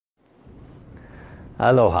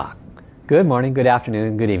Aloha. Good morning, good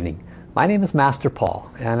afternoon, good evening. My name is Master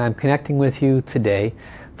Paul and I'm connecting with you today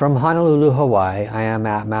from Honolulu, Hawaii. I am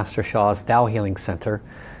at Master Sha's Tao Healing Center.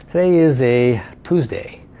 Today is a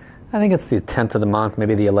Tuesday. I think it's the 10th of the month,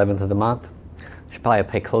 maybe the 11th of the month. Should probably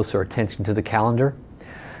pay closer attention to the calendar.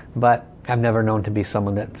 But I've never known to be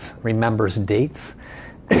someone that remembers dates.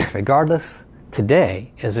 Regardless,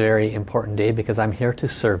 today is a very important day because I'm here to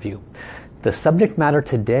serve you. The subject matter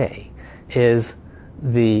today is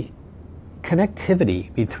the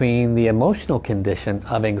connectivity between the emotional condition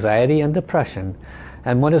of anxiety and depression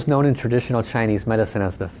and what is known in traditional Chinese medicine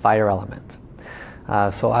as the fire element.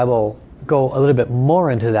 So I will go a little bit more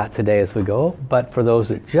into that today as we go, but for those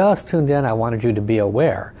that just tuned in, I wanted you to be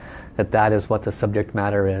aware that that is what the subject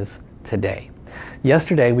matter is today.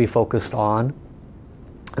 Yesterday we focused on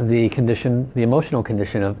the condition, the emotional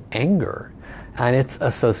condition of anger and its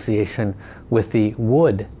association with the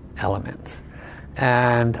wood element.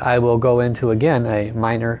 And I will go into again a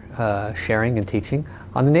minor sharing and teaching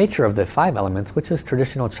on the nature of the 5 elements, which is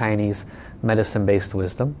traditional Chinese medicine-based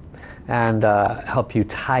wisdom, and help you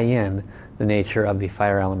tie in the nature of the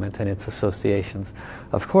fire element and its associations.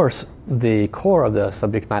 Of course, the core of the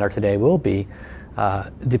subject matter today will be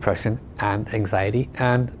depression and anxiety,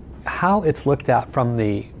 and how it's looked at from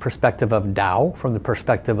the perspective of Tao, from the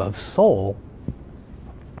perspective of soul,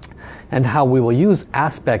 and how we will use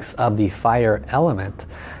aspects of the fire element,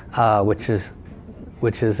 which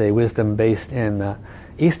is a wisdom based in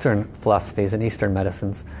Eastern philosophies and Eastern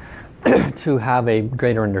medicines, to have a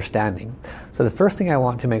greater understanding. So the first thing I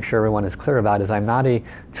want to make sure everyone is clear about is I'm not a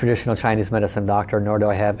traditional Chinese medicine doctor, nor do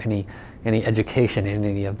I have any education in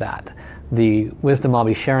any of that. The wisdom I'll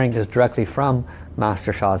be sharing is directly from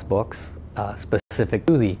Master Sha's books, specific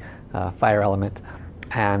to the fire element,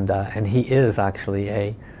 and he is actually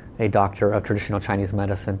a doctor of traditional Chinese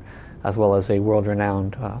medicine, as well as a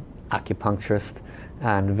world-renowned acupuncturist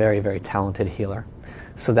and very, very talented healer.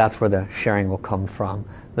 So that's where the sharing will come from,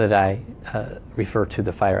 that I refer to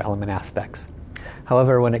the fire element aspects.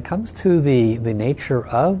 However, when it comes to the nature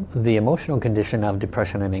of the emotional condition of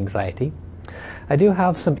depression and anxiety, I do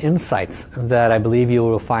have some insights that I believe you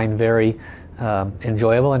will find very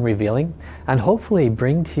enjoyable and revealing, and hopefully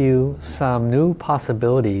bring to you some new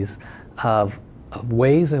possibilities of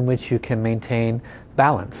ways in which you can maintain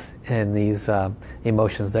balance in these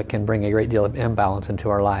emotions that can bring a great deal of imbalance into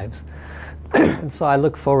our lives. And so I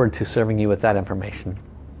look forward to serving you with that information.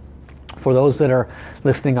 For those that are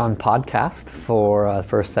listening on podcast for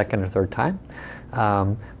first, second, or third time,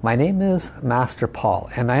 my name is Master Paul,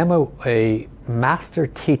 and I am a master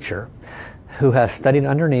teacher who has studied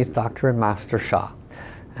underneath Dr. and Master Sha.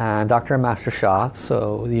 And Dr. and Master Sha,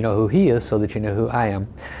 so you know who he is, so that you know who I am.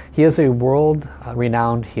 He is a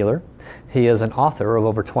world-renowned healer. He is an author of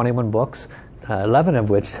over 21 books, 11 of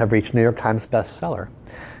which have reached New York Times bestseller.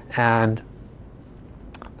 And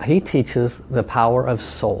he teaches the power of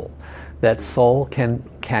soul, that soul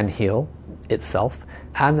can heal itself,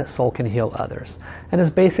 and that soul can heal others. And his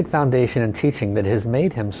basic foundation and teaching that has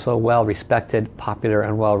made him so well respected, popular,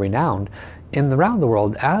 and well renowned around the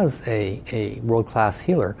world as a world-class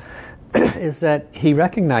healer is that he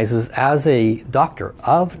recognizes, as a doctor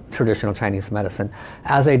of traditional Chinese medicine,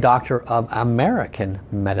 as a doctor of American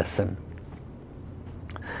medicine,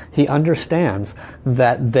 he understands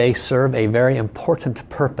that they serve a very important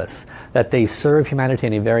purpose, that they serve humanity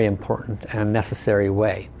in a very important and necessary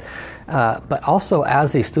way. But also,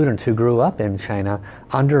 as a student who grew up in China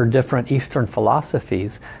under different Eastern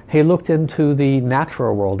philosophies, he looked into the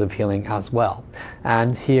natural world of healing as well.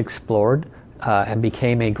 And he explored and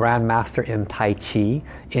became a Grand Master in Tai Chi,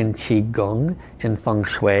 in Qigong, in Feng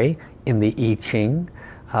Shui, in the I Ching,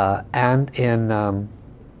 and in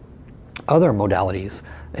other modalities.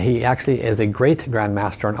 He actually is a great Grand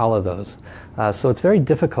Master in all of those. So it's very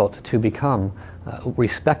difficult to become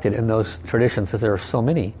respected in those traditions, as there are so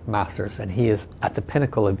many masters, and he is at the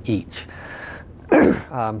pinnacle of each.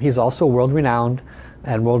 He's also world-renowned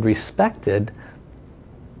and world-respected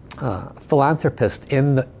philanthropist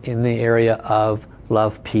in the area of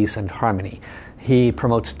love, peace, and harmony. He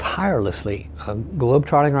promotes tirelessly,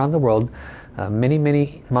 globe-trotting around the world,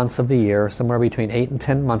 many months of the year, somewhere between 8 and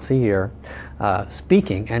 10 months a year,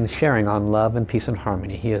 speaking and sharing on love and peace and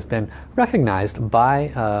harmony. He has been recognized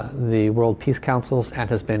by the World Peace Councils and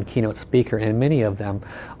has been keynote speaker in many of them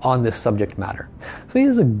on this subject matter. So he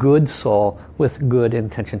is a good soul with good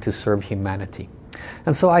intention to serve humanity.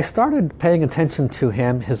 And so I started paying attention to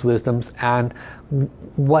him, his wisdoms, and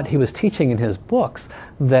what he was teaching in his books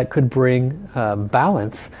that could bring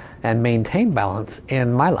balance and maintain balance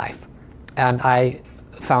in my life. And I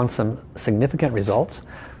found some significant results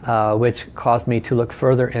which caused me to look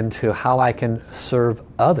further into how I can serve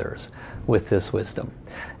others with this wisdom.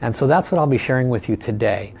 And so that's what I'll be sharing with you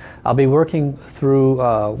today. I'll be working through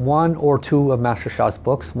one or two of Master Sha's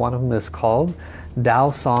books. One of them is called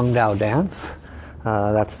Tao Song Tao Dance.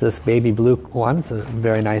 That's this baby blue one. It's a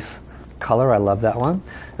very nice color. I love that one.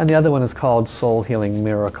 And the other one is called Soul Healing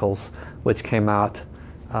Miracles, which came out,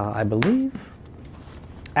 I believe,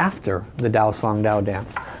 after the Tao Song Tao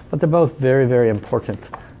Dance. But they're both very, very important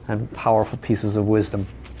and powerful pieces of wisdom.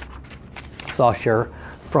 So I'll share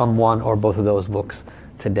from one or both of those books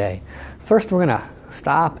today. First, we're going to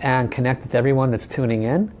stop and connect with everyone that's tuning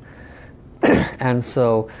in. And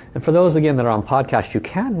for those again that are on podcast, you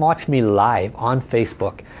can watch me live on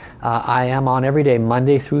Facebook. I am on every day,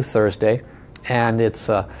 Monday through Thursday, and it's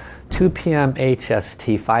 2 p.m.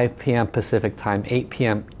 HST, 5 p.m. Pacific time, 8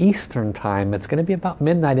 p.m. Eastern time. It's going to be about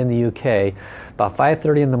midnight in the UK, about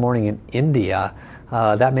 5:30 in the morning in India.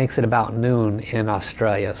 That makes it about noon in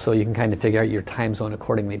Australia, so you can kind of figure out your time zone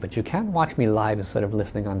accordingly. But you can watch me live instead of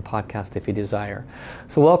listening on podcast if you desire.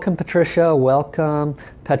 So welcome Patricia, welcome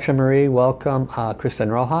Petra Marie, welcome Kristen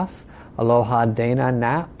Rojas, aloha Dana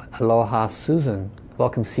Knapp, aloha Susan,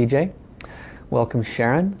 welcome CJ, welcome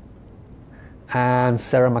Sharon, and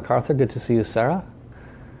Sarah MacArthur. Good to see you, Sarah.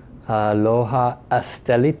 Aloha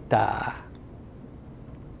Estelita.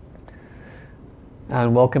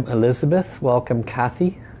 And welcome Elizabeth, welcome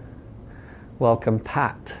Kathy, welcome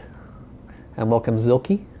Pat, and welcome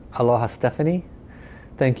Zilke. Aloha Stephanie.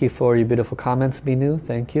 Thank you for your beautiful comments, Binu.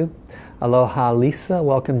 Thank you. Aloha Lisa,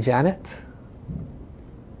 welcome Janet.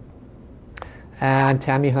 And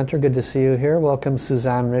Tammy Hunter, good to see you here. Welcome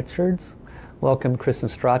Suzanne Richards. Welcome Kristen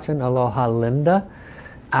Strachan. Aloha Linda.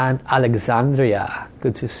 And Alexandria,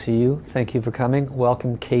 good to see you. Thank you for coming.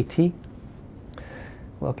 Welcome Katie.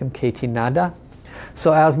 Welcome Katie Nada.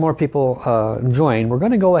 So as more people join, we're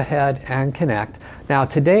going to go ahead and connect. Now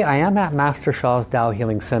today I am at Master Sha's Tao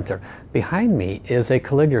Healing Center. Behind me is a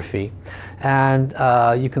calligraphy, and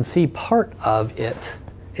you can see part of it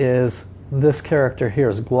is this character here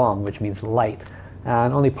is Guang, which means light,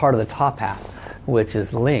 and only part of the top half, which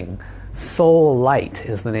is Ling. Soul Light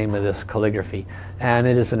is the name of this calligraphy, and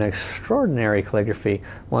it is an extraordinary calligraphy,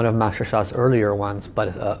 one of Master Sha's earlier ones, but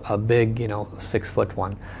a big, 6-foot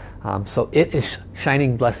one. So it is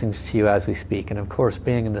shining blessings to you as we speak, and of course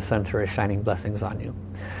being in the center is shining blessings on you.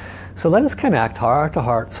 So let us connect heart to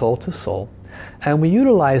heart, soul to soul, and we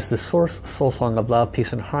utilize the Source Soul Song of Love,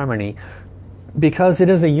 Peace and Harmony because it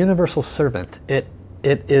is a universal servant. It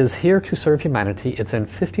is here to serve humanity. It's in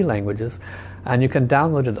 50 languages, and you can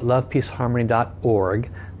download it at lovepeaceharmony.org,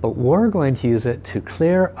 but we're going to use it to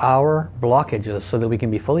clear our blockages so that we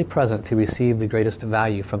can be fully present to receive the greatest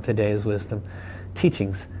value from today's wisdom,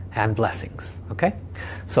 teachings, and blessings. Okay?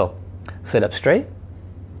 So, sit up straight.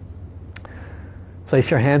 Place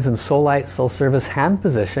your hands in Soul Light, Soul Service hand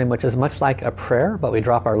position, which is much like a prayer, but we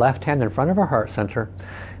drop our left hand in front of our heart center.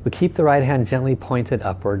 We keep the right hand gently pointed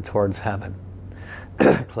upward towards heaven.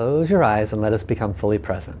 Close your eyes and let us become fully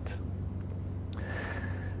present.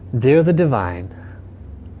 Dear the Divine,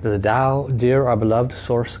 the Tao, dear our beloved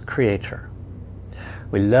Source Creator,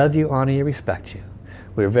 we love you, honor you, respect you.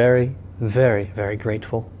 We're very, very, very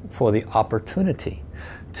grateful for the opportunity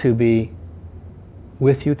to be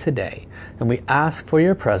with you today, and we ask for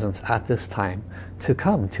your presence at this time to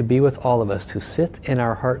come to be with all of us, to sit in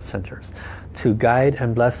our heart centers, to guide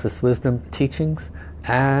and bless this wisdom, teachings,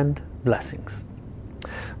 and blessings.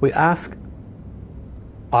 We ask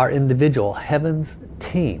our individual heavens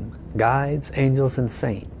team, guides, angels, and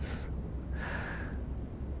saints.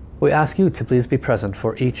 We ask you to please be present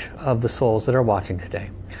for each of the souls that are watching today.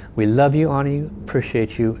 We love you, honor you,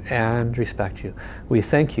 appreciate you, and respect you. We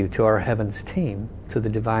thank you to our heavens team, to the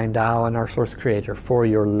Divine Tao and our Source Creator for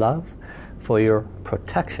your love, for your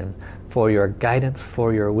protection, for your guidance,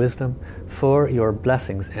 for your wisdom, for your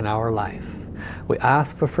blessings in our life. We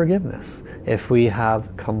ask for forgiveness if we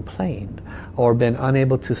have complained or been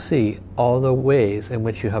unable to see all the ways in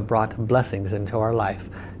which you have brought blessings into our life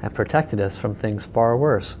and protected us from things far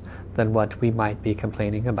worse than what we might be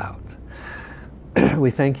complaining about.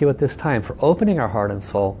 We thank you at this time for opening our heart and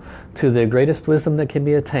soul to the greatest wisdom that can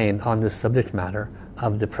be attained on this subject matter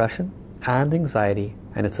of depression and anxiety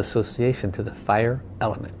and its association to the fire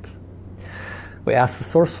element. We ask the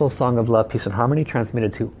Source Soul Song of Love, Peace and Harmony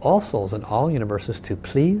transmitted to all souls in all universes to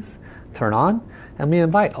please turn on, and we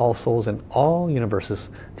invite all souls in all universes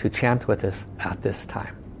to chant with us at this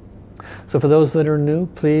time. So for those that are new,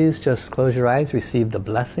 please just close your eyes, receive the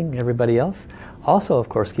blessing. Everybody else, also of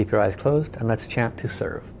course keep your eyes closed, and let's chant to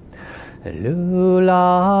serve.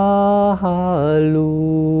 Lula,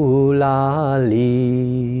 lula,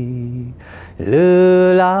 li.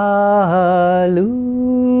 Lula,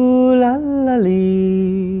 lula,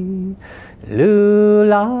 li.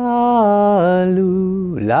 Lula,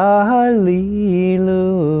 lula, li,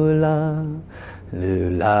 lula.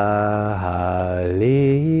 Lula,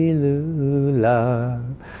 li, lula.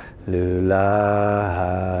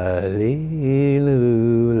 Lula, li,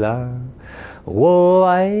 lula. 我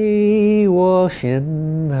爱我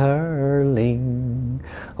心儿灵，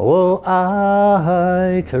我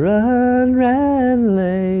爱它人人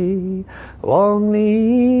类，望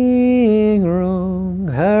玲珑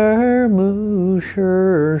耳目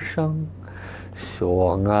世上，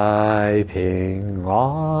相爱平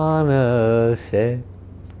安和谐，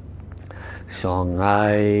相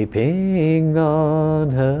爱平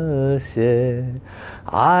安和谐。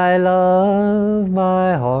I love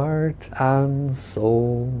my heart and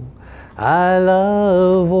soul. I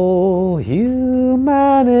love all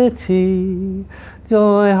humanity.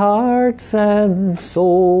 Join hearts and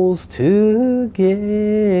souls together.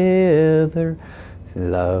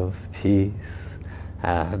 Love, peace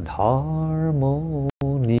and harmony.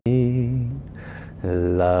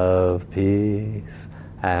 Love, peace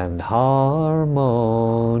and harmony.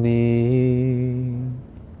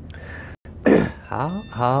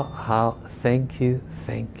 How, thank you,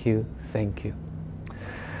 thank you, thank you.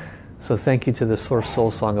 So thank you to the Source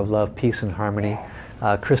Soul Song of Love, Peace and Harmony.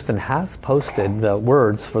 Kristen has posted the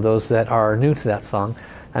words for those that are new to that song,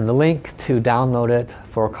 and the link to download it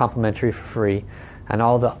for complimentary for free, and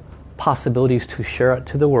all the possibilities to share it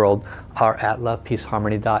to the world are at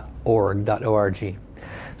lovepeaceharmony.org.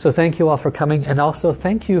 So thank you all for coming, and also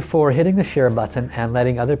thank you for hitting the share button and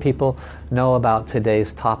letting other people know about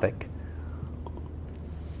today's topic.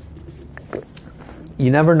 You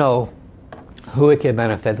never know who it can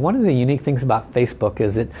benefit. One of the unique things about Facebook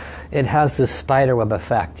is it has this spiderweb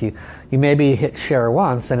effect. You maybe hit share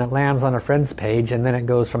once and it lands on a friend's page, and then it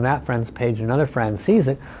goes from that friend's page, another friend sees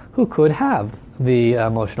it who could have the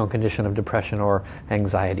emotional condition of depression or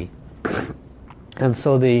anxiety. And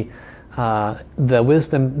so the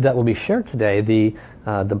wisdom that will be shared today, the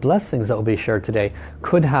blessings that will be shared today,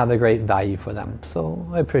 could have a great value for them. So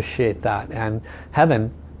I appreciate that. And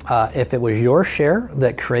heaven, if it was your share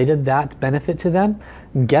that created that benefit to them,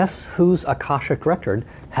 guess whose Akashic record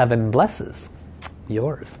heaven blesses?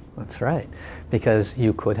 Yours. That's right. Because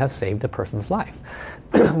you could have saved a person's life.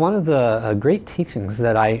 One of the great teachings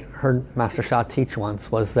that I heard Master Sha teach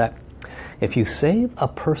once was that if you save a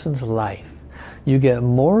person's life, you get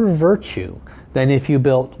more virtue than if you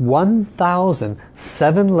built 1,000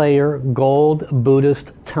 7-layer gold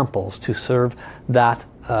Buddhist temples to serve that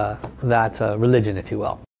religion, if you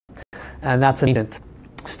will. And that's an ancient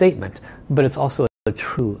statement, but it's also a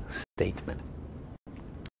true statement.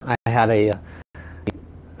 I had a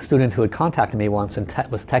student who had contacted me once and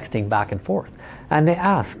was texting back and forth, and they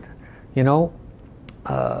asked, you know,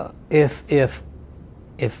 if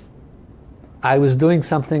I was doing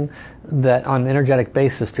something that on an energetic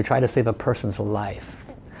basis to try to save a person's life,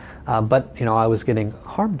 but you know, I was getting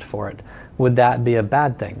harmed for it, would that be a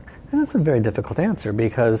bad thing? And that's a very difficult answer,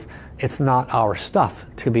 because it's not our stuff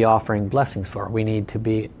to be offering blessings for. We need to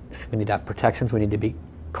have protections. We need to be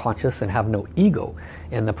conscious and have no ego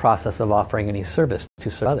in the process of offering any service to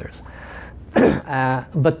serve others.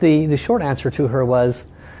 But the short answer to her was,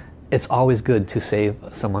 it's always good to save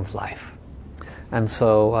someone's life. And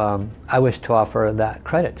so I wish to offer that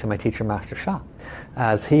credit to my teacher, Master Sha,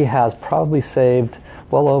 as he has probably saved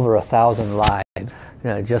well over 1,000 lives,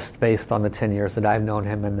 just based on the 10 years that I've known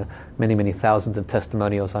him and the many, many thousands of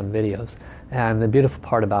testimonials on videos. And the beautiful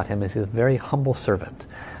part about him is he's a very humble servant.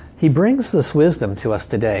 He brings this wisdom to us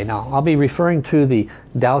today. Now, I'll be referring to the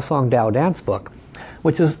Tao Song Tao Dance book,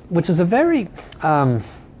 which is a very, the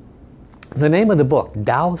name of the book,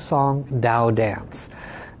 Tao Song Tao Dance.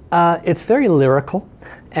 It's very lyrical,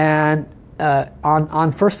 and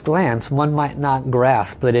on first glance one might not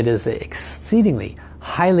grasp that it is an exceedingly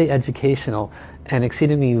highly educational and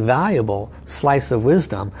exceedingly valuable slice of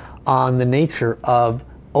wisdom on the nature of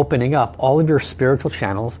opening up all of your spiritual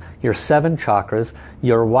channels, your 7 chakras,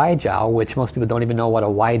 your Waijiao, which most people don't even know what a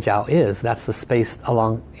Waijiao is. That's the space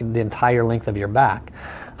along the entire length of your back.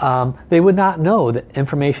 They would not know that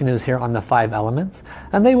information is here on the 5 elements,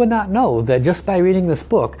 and they would not know that just by reading this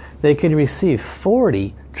book they could receive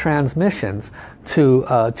 40 transmissions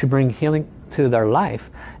to bring healing to their life,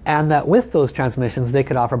 and that with those transmissions they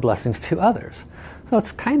could offer blessings to others. So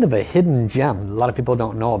it's kind of a hidden gem a lot of people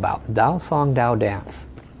don't know about. Tao Song Tao Dance.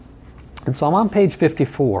 And so I'm on page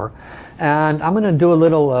 54, and I'm going to do a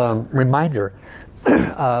little reminder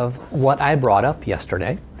of what I brought up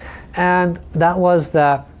yesterday, and that was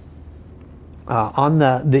that on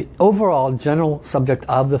the overall general subject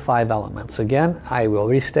of the 5 elements. Again, I will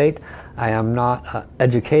restate, I am not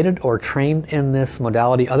educated or trained in this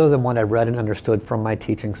modality other than what I've read and understood from my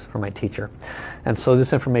teachings from my teacher. And so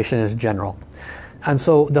this information is general. And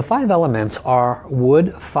so the 5 elements are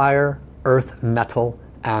wood, fire, earth, metal,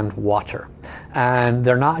 and water. And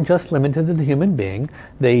they're not just limited to the human being.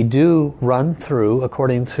 They do run through,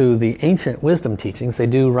 according to the ancient wisdom teachings, they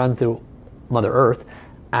do run through Mother Earth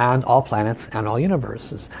and all planets and all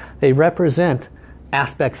universes. They represent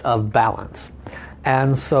aspects of balance.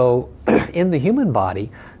 And so in the human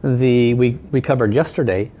body, we covered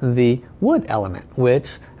yesterday the wood element,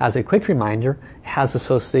 which, as a quick reminder, has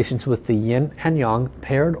associations with the yin and yang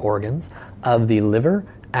paired organs of the liver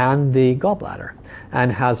and the gallbladder, and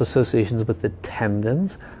has associations with the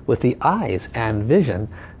tendons, with the eyes and vision,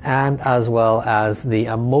 and as well as the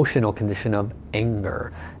emotional condition of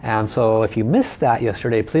anger. And so if you missed that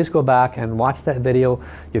yesterday, please go back and watch that video.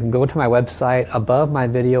 You can go to my website. Above my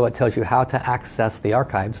video it tells you how to access the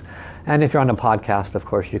archives, and if you're on a podcast, of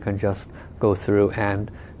course, you can just go through and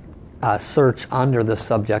search under the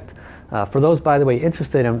subject. For those, by the way,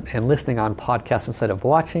 interested in listening on podcasts instead of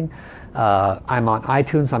watching, I'm on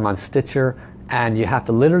iTunes, I'm on Stitcher, and you have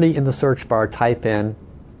to literally in the search bar type in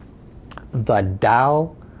the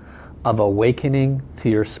Tao of Awakening to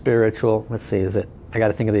Your Spiritual, let's see, is it, I got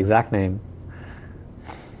to think of the exact name.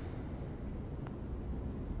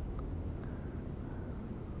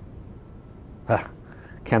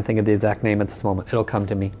 Can't think of the exact name at this moment. It'll come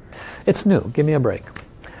to me. It's new. Give me a break.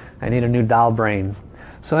 I need a new Tao brain.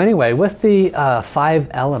 So anyway, with the 5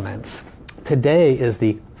 elements, today is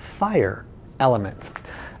the fire element.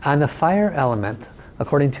 And the fire element,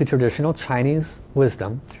 according to traditional Chinese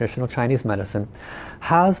wisdom, traditional Chinese medicine,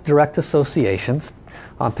 has direct associations,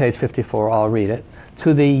 on page 54, I'll read it,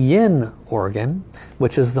 to the yin organ,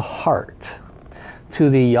 which is the heart, to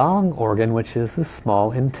the yang organ, which is the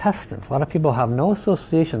small intestines. A lot of people have no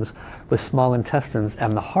associations with small intestines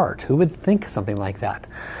and the heart. Who would think something like that?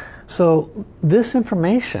 So this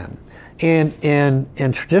information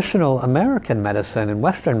in traditional American medicine and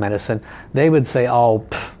Western medicine, they would say, oh,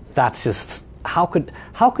 that's just, how could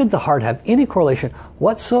the heart have any correlation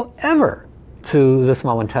whatsoever to the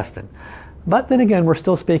small intestine? But then again, we're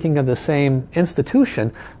still speaking of the same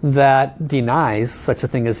institution that denies such a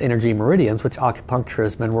thing as energy meridians, which acupuncture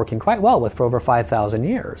has been working quite well with for over 5,000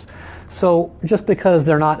 years. So just because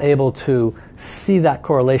they're not able to see that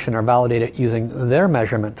correlation or validate it using their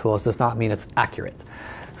measurement tools does not mean it's accurate.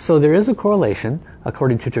 So there is a correlation,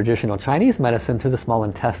 according to traditional Chinese medicine, to the small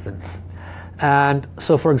intestine. And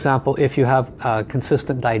so, for example, if you have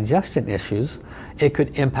consistent digestion issues, it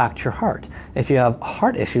could impact your heart. If you have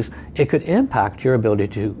heart issues, it could impact your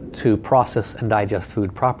ability to process and digest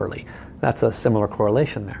food properly. That's a similar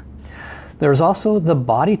correlation there. There's also the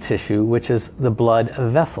body tissue, which is the blood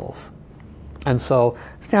vessels. And so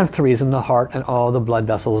it stands to reason the heart and all the blood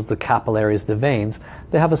vessels, the capillaries, the veins,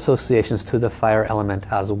 they have associations to the fire element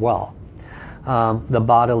as well. The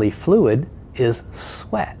bodily fluid is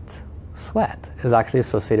sweat. Sweat is actually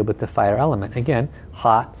associated with the fire element. Again,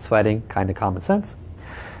 hot, sweating, kind of common sense.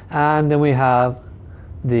 And then we have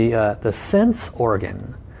the sense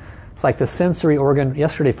organ. It's like the sensory organ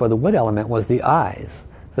yesterday for the wood element was the eyes.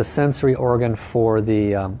 The sensory organ for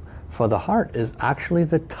the heart is actually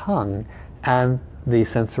the tongue and the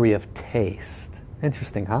sensory of taste.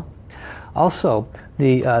 Interesting, huh? Also,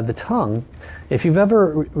 the tongue, if you've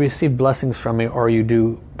ever received blessings from me or you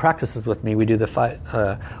do practices with me, we do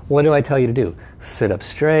what do I tell you to do? Sit up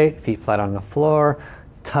straight, feet flat on the floor,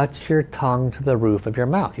 touch your tongue to the roof of your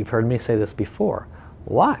mouth. You've heard me say this before.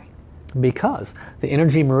 Why? Because the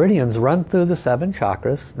energy meridians run through the 7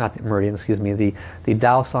 chakras, not the meridian, excuse me, the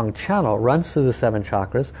Tao Song channel runs through the 7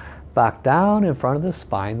 chakras, back down in front of the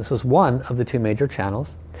spine. This is one of the 2 major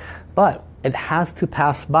channels, but it has to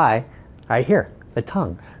pass by right here, the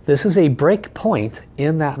tongue. This is a break point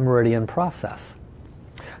in that meridian process.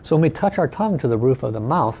 So when we touch our tongue to the roof of the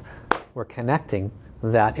mouth, we're connecting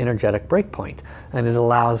that energetic break point, and it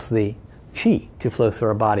allows the qi to flow through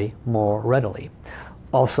our body more readily.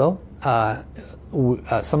 Also,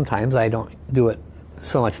 sometimes, I don't do it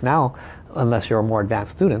so much now unless you're a more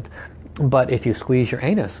advanced student, but if you squeeze your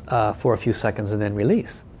anus for a few seconds and then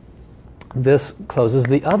release, this closes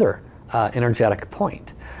the other energetic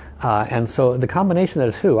point. And so the combination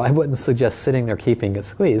of the two, I wouldn't suggest sitting there keeping it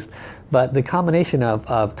squeezed, but the combination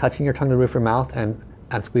of touching your tongue to the roof of your mouth and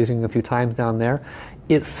and squeezing a few times down there,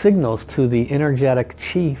 it signals to the energetic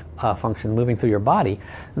chi function moving through your body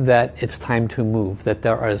that it's time to move, that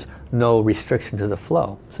there is no restriction to the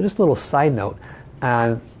flow. So just a little side note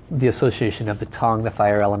on the association of the tongue, the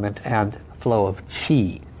fire element, and flow of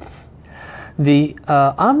chi. The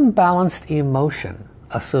unbalanced emotion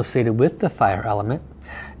associated with the fire element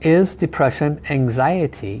is depression,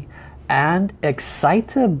 anxiety, and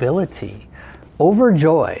excitability.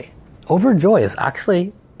 Overjoy. Overjoy is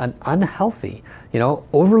actually an unhealthy,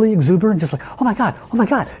 overly exuberant, just like, oh my God,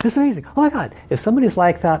 this is amazing, oh my God. If somebody's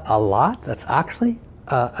like that a lot, that's actually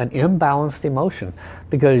an imbalanced emotion,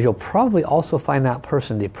 because you'll probably also find that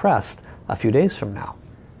person depressed a few days from now.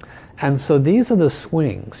 And so these are the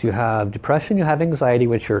swings. You have depression, you have anxiety,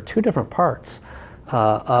 which are two different parts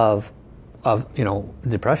of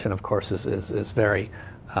depression, of course, is very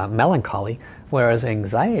melancholy, whereas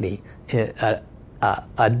anxiety,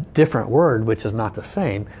 a different word, which is not the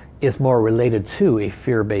same, is more related to a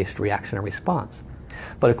fear-based reaction and response.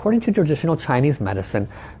 But according to traditional Chinese medicine,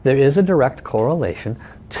 there is a direct correlation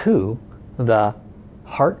to the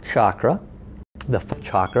heart chakra, the fifth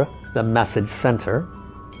chakra, the message center.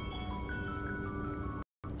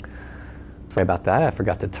 Sorry about that, I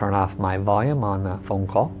forgot to turn off my volume on the phone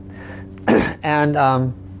call.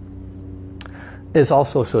 And is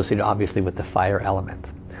also associated obviously with the fire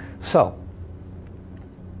element. So,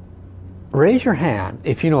 raise your hand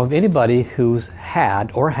if you know of anybody who's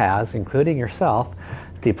had or has, including yourself,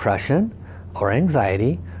 depression or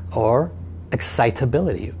anxiety or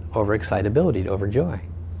excitability, overjoy.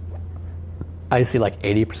 I see like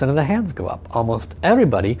 80% of the hands go up. Almost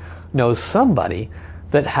everybody knows somebody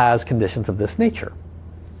that has conditions of this nature.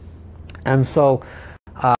 And so,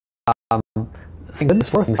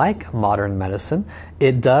 for things like modern medicine,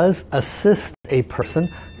 it does assist a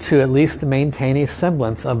person to at least maintain a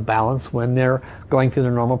semblance of balance when they're going through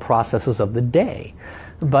the normal processes of the day.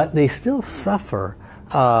 But they still suffer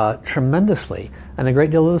tremendously, and a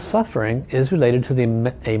great deal of the suffering is related to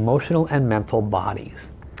the emotional and mental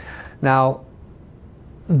bodies. Now,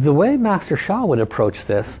 the way Master Sha would approach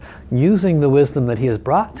this, using the wisdom that he has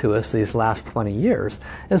brought to us these last 20 years,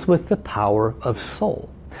 is with the power of soul.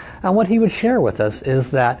 And what he would share with us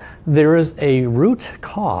is that there is a root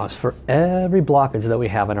cause for every blockage that we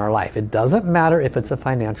have in our life. It doesn't matter if it's a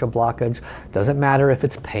financial blockage, doesn't matter if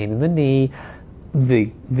it's pain in the knee.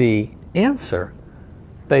 The answer,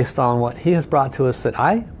 based on what he has brought to us that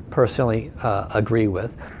I personally agree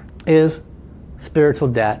with, is spiritual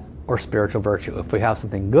debt or spiritual virtue. If we have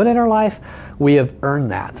something good in our life, we have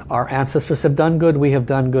earned that. Our ancestors have done good, we have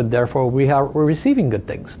done good, therefore we're receiving good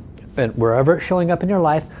things. And wherever it's showing up in your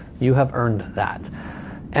life, you have earned that.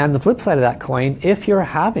 And the flip side of that coin, if you're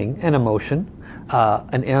having an emotion,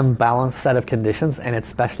 an imbalanced set of conditions, and it's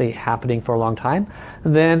especially happening for a long time,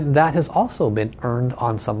 then that has also been earned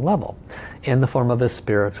on some level in the form of a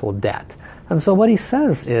spiritual debt. And so what he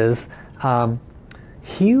says is,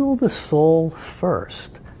 heal the soul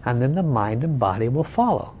first, and then the mind and body will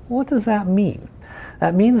follow. What does that mean?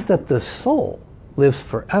 That means that the soul lives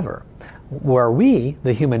forever, where we,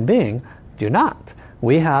 the human being, do not.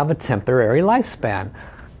 We have a temporary lifespan.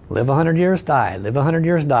 Live 100 years, die. Live 100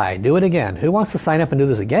 years, die. Do it again. Who wants to sign up and do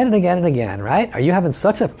this again and again and again, right? Are you having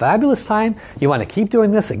such a fabulous time? You want to keep doing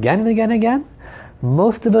this again and again and again?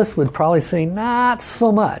 Most of us would probably say, not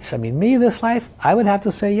so much. I mean, me, this life, I would have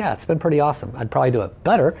to say, yeah, it's been pretty awesome. I'd probably do it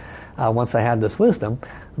better once I had this wisdom.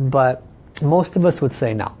 But most of us would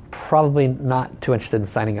say, no, probably not too interested in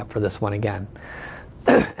signing up for this one again.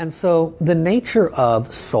 And so the nature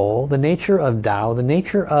of soul, the nature of Tao, the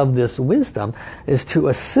nature of this wisdom is to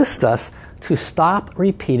assist us to stop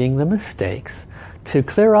repeating the mistakes, to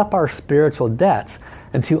clear up our spiritual debts,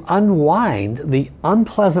 and to unwind the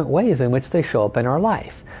unpleasant ways in which they show up in our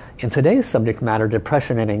life. In today's subject matter,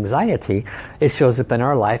 depression and anxiety, it shows up in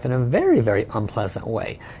our life in a very, very unpleasant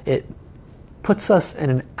way. It puts us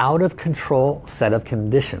in an out-of-control set of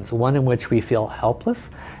conditions, one in which we feel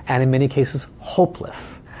helpless and in many cases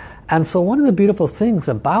hopeless. And so one of the beautiful things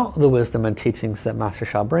about the wisdom and teachings that Master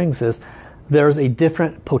Sha brings is there's a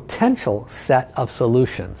different potential set of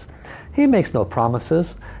solutions. He makes no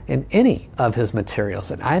promises in any of his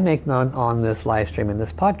materials, and I make none on this live stream and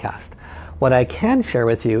this podcast. What I can share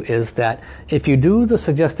with you is that if you do the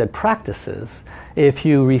suggested practices, if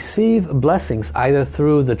you receive blessings either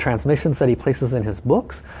through the transmissions that he places in his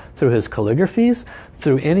books, through his calligraphies,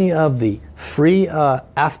 through any of the free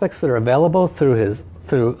aspects that are available through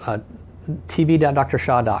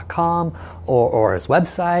tv.drsha.com or his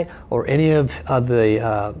website, or any of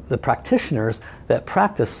the practitioners that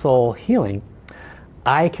practice soul healing,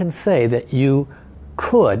 I can say that you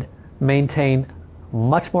could maintain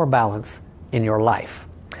much more balance in your life.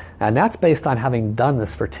 And that's based on having done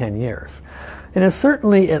this for 10 years. And it's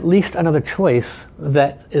certainly at least another choice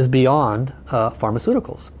that is beyond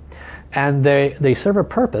pharmaceuticals. And they serve a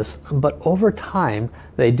purpose, but over time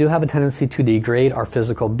they do have a tendency to degrade our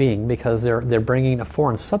physical being because they're bringing a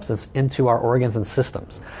foreign substance into our organs and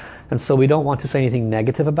systems. And so we don't want to say anything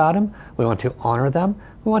negative about them. We want to honor them.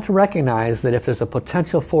 We want to recognize that if there's a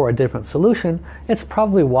potential for a different solution, it's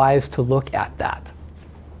probably wise to look at that.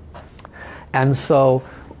 And so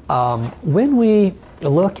when we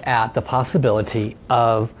look at the possibility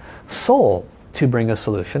of soul to bring a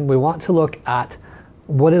solution, we want to look at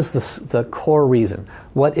what is the core reason?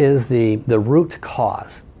 What is the root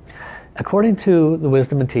cause? According to the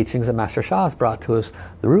wisdom and teachings that Master Sha has brought to us,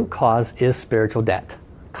 the root cause is spiritual debt,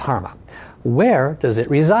 karma. Where does it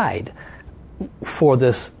reside for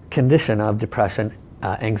this condition of depression,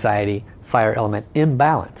 anxiety, fire element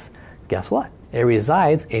imbalance? Guess what? It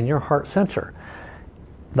resides in your heart center.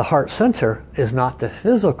 The heart center is not the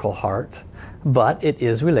physical heart, but it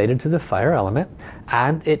is related to the fire element,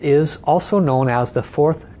 and it is also known as the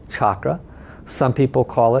fourth chakra. Some people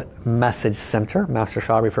call it message center. Master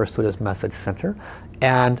Sha refers to it as message center,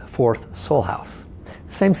 and fourth soul house.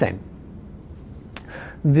 Same.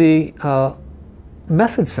 The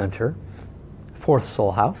message center, fourth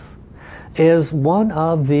soul house, is one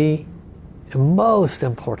of the most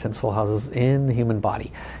important soul houses in the human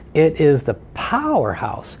body. It is the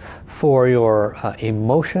powerhouse for your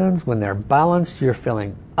emotions. When they're balanced, you're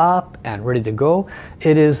feeling up and ready to go.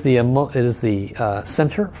 It is the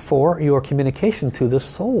center for your communication to the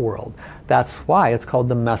soul world. That's why it's called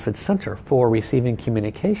the message center, for receiving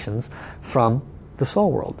communications from the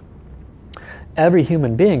soul world. Every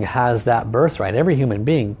human being has that birthright. Every human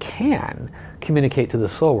being can communicate to the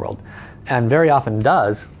soul world, and very often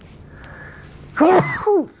does.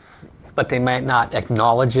 But they might not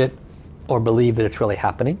acknowledge it or believe that it's really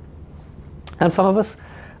happening. And some of us,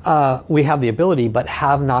 we have the ability but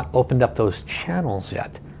have not opened up those channels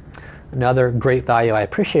yet. Another great value I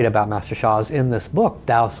appreciate about Master Sha is in this book,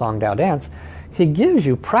 Tao Song, Tao Dance, he gives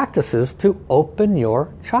you practices to open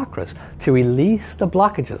your chakras, to release the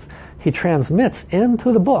blockages. He transmits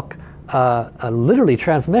into the book literally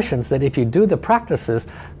transmissions that if you do the practices,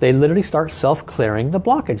 they literally start self-clearing the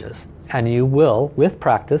blockages. And you will, with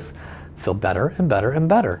practice, feel better and better and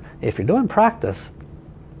better. If you're doing practice,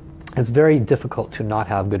 it's very difficult to not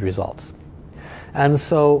have good results. And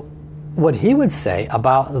so what he would say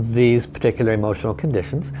about these particular emotional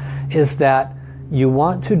conditions is that you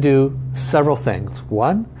want to do several things.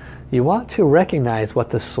 One, you want to recognize what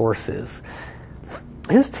the source is.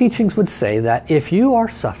 His teachings would say that if you are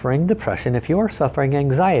suffering depression, if you are suffering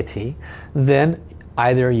anxiety, then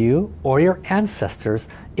either you or your ancestors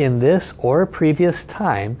in this or a previous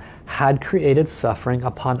time had created suffering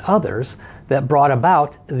upon others that brought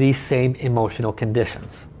about these same emotional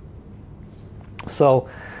conditions. So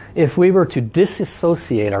if we were to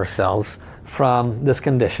disassociate ourselves from this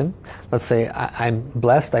condition, let's say I'm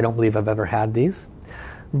blessed, I don't believe I've ever had these,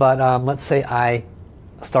 but let's say I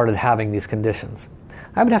started having these conditions.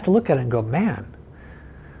 I would have to look at it and go, man,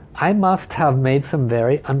 I must have made some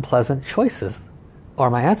very unpleasant choices, or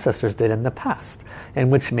my ancestors did in the past, in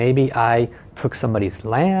which maybe I took somebody's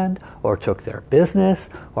land or took their business,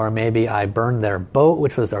 or maybe I burned their boat,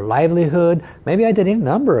 which was their livelihood. Maybe I did any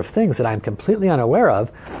number of things that I'm completely unaware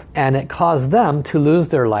of, and it caused them to lose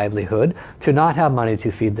their livelihood, to not have money to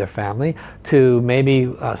feed their family, to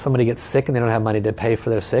maybe somebody gets sick and they don't have money to pay for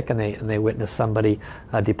their sick, and they witness somebody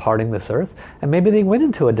departing this earth, and maybe they went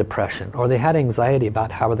into a depression, or they had anxiety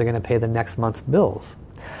about how they're going to pay the next month's bills.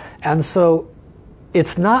 And so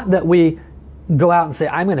it's not that we go out and say,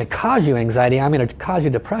 I'm going to cause you anxiety, I'm going to cause you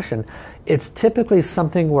depression. It's typically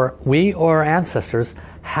something where we or our ancestors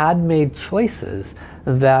had made choices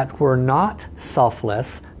that were not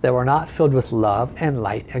selfless, that were not filled with love and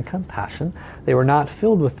light and compassion. They were not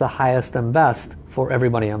filled with the highest and best for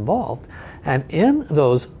everybody involved. And in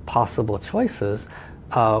those possible choices,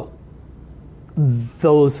 the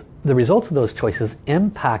results of those choices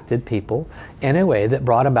impacted people in a way that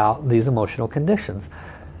brought about these emotional conditions.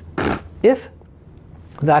 If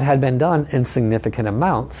that had been done in significant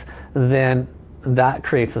amounts, then that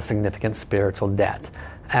creates a significant spiritual debt.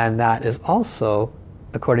 And that is also,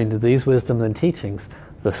 according to these wisdoms and teachings,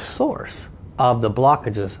 the source of the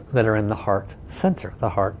blockages that are in the heart center, the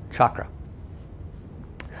heart chakra.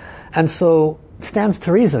 And so it stands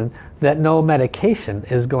to reason that no medication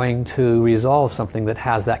is going to resolve something that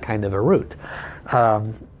has that kind of a root.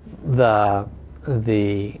 The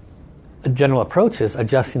general approach is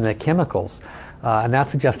adjusting the chemicals, and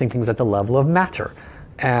that's adjusting things at the level of matter.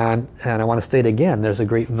 And I want to state again, there's a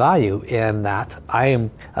great value in that. I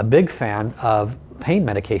am a big fan of pain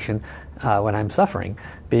medication when I'm suffering,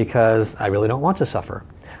 because I really don't want to suffer.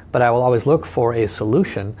 But I will always look for a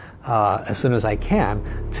solution as soon as I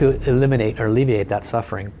can to eliminate or alleviate that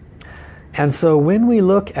suffering. And so when we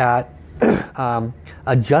look at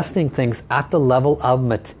adjusting things at the level of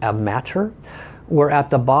matter, we're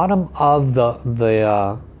at the bottom of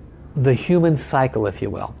the human cycle, if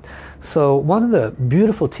you will. So one of the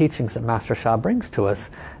beautiful teachings that Master Sha brings to us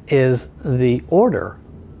is the order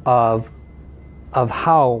of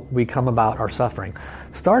how we come about our suffering.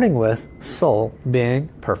 Starting with soul being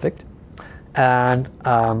perfect, and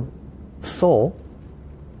soul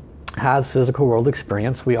has physical world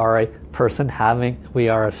experience. We are a person we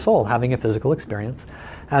are a soul having a physical experience.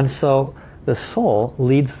 And so the soul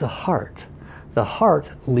leads the heart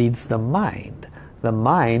leads the mind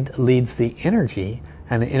leads the energy,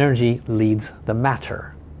 and the energy leads the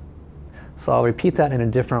matter. So I'll repeat that in a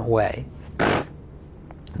different way.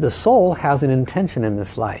 The soul has an intention in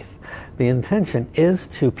this life. The intention is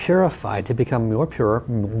to purify, to become more pure,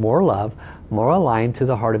 more love, more aligned to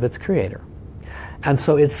the heart of its creator. And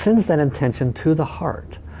so it sends that intention to the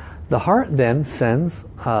heart. The heart then sends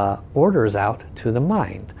orders out to the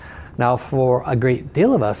mind. Now, for a great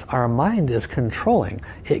deal of us, our mind is controlling.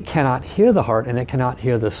 It cannot hear the heart and it cannot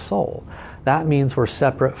hear the soul. That means we're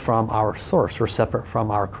separate from our source. We're separate from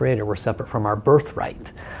our creator. We're separate from our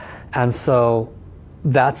birthright. And so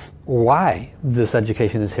that's why this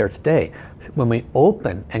education is here today. When we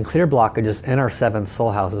open and clear blockages in our 7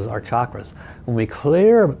 soul houses, our chakras, when we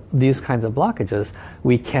clear these kinds of blockages,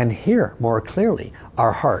 we can hear more clearly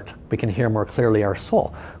our heart. We can hear more clearly our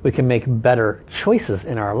soul. We can make better choices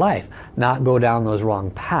in our life, not go down those wrong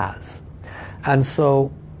paths. And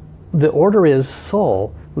so the order is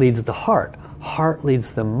soul leads the heart. Heart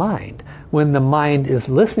leads the mind. When the mind is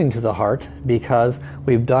listening to the heart because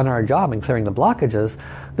we've done our job in clearing the blockages,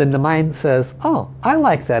 then the mind says, oh, I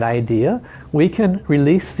like that idea. We can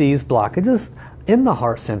release these blockages in the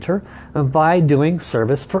heart center by doing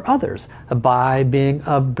service for others, by being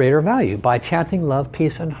of greater value, by chanting love,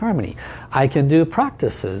 peace, and harmony. I can do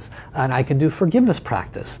practices, and I can do forgiveness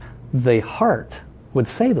practice. The heart would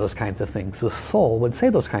say those kinds of things. The soul would say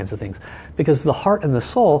those kinds of things, because the heart and the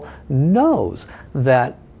soul knows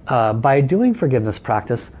that by doing forgiveness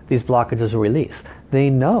practice, these blockages will release. They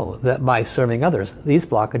know that by serving others, these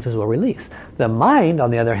blockages will release. The mind, on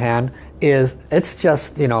the other hand, it's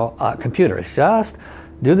just, a computer. It's just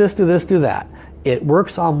do this, do this, do that. It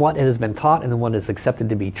works on what it has been taught and what is accepted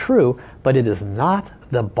to be true, but it is not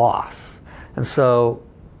the boss. And so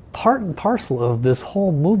part and parcel of this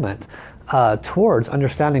whole movement towards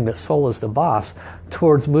understanding that soul is the boss,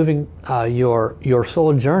 towards moving your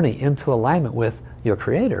soul journey into alignment with your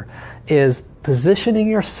creator, is positioning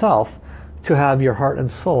yourself to have your heart and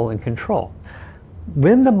soul in control.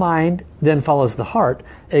 When the mind then follows the heart,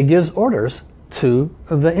 it gives orders to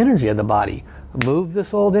the energy of the body. Move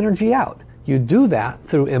this old energy out. You do that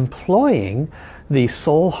through employing the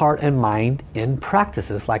soul, heart, and mind in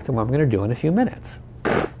practices like the one I'm going to do in a few minutes.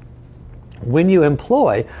 When you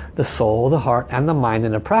employ the soul, the heart, and the mind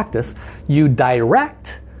in a practice, you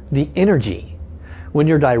direct the energy. When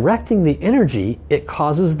you're directing the energy, it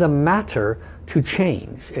causes the matter to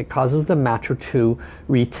change. It causes the matter to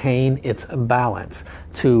retain its balance,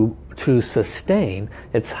 to sustain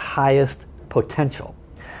its highest potential.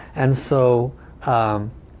 And so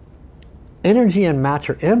energy and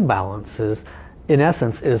matter imbalances, in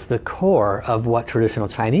essence, is the core of what traditional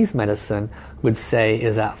Chinese medicine would say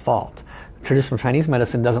is at fault. Traditional Chinese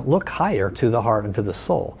medicine doesn't look higher to the heart and to the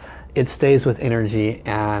soul. It stays with energy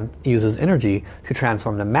and uses energy to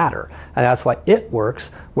transform the matter. And that's why it works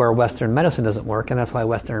where Western medicine doesn't work, and that's why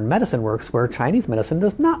Western medicine works where Chinese medicine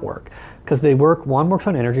does not work. Because one works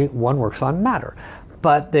on energy, one works on matter.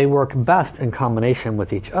 But they work best in combination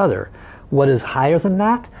with each other. What is higher than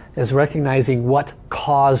that is recognizing what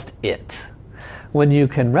caused it. When you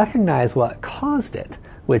can recognize what caused it,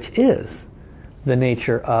 which is the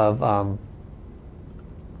nature of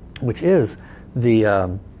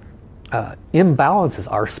the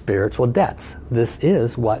imbalances, are spiritual debts. This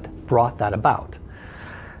is what brought that about.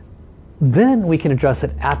 Then we can address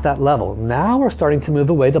it at that level. Now we're starting to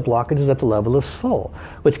move away the blockages at the level of soul,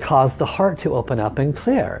 which cause the heart to open up and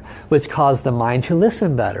clear, which cause the mind to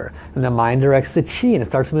listen better. And the mind directs the chi and it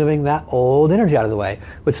starts moving that old energy out of the way,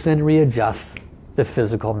 which then readjusts the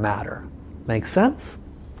physical matter. Make sense?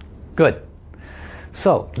 Good.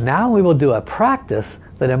 So now we will do a practice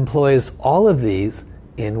that employs all of these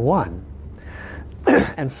in one.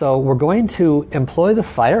 And so we're going to employ the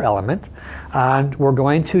fire element, and we're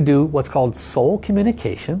going to do what's called soul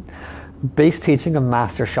communication. Base teaching of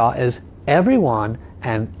Master Sha is everyone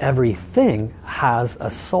and everything has a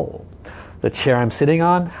soul. The chair I'm sitting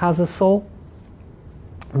on has a soul.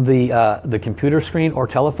 The computer screen or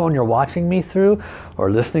telephone you're watching me through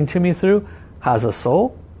or listening to me through has a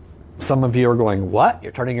soul. Some of you are going, what?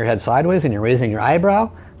 You're turning your head sideways and you're raising your eyebrow.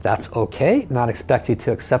 That's okay. Not expect you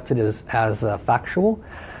to accept it as factual.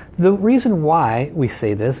 The reason why we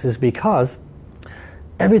say this is because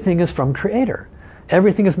everything is from Creator.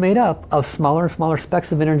 Everything is made up of smaller and smaller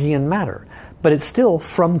specks of energy and matter. But it's still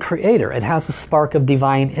from Creator. It has a spark of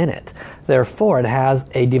divine in it. Therefore, it has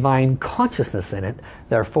a divine consciousness in it.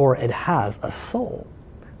 Therefore, it has a soul.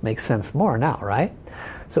 Makes sense more now, right?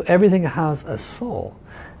 So everything has a soul.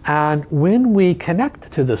 And when we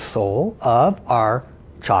connect to the soul of our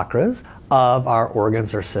chakras, of our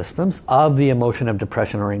organs or systems, of the emotion of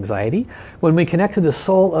depression or anxiety, when we connect to the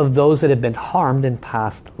soul of those that have been harmed in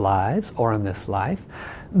past lives or in this life,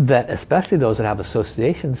 that especially those that have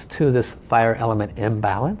associations to this fire element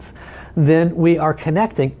imbalance, then we are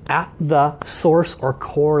connecting at the source or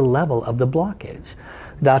core level of the blockage.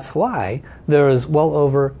 That's why there is well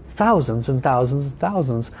over thousands and thousands and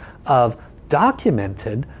thousands of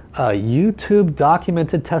documented YouTube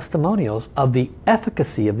documented testimonials of the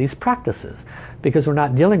efficacy of these practices, because we're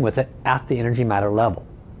not dealing with it at the energy matter level.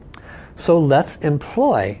 So let's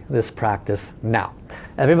employ this practice now.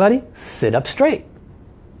 Everybody sit up straight.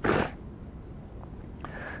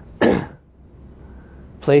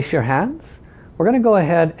 Place your hands. We're going to go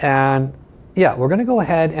ahead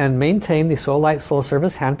and maintain the Soul Light Soul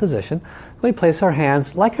Service hand position. We place our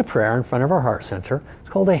hands like a prayer in front of our heart center. It's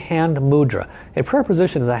called a hand mudra. A prayer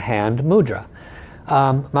position is a hand mudra.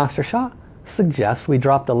 Master Sha suggests we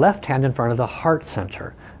drop the left hand in front of the heart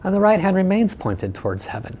center and the right hand remains pointed towards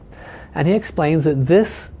heaven. And he explains that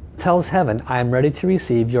this tells heaven, I am ready to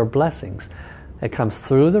receive your blessings. It comes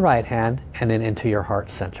through the right hand and then into your heart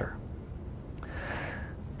center.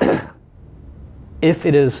 If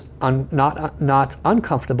it is not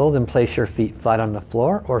uncomfortable, then place your feet flat on the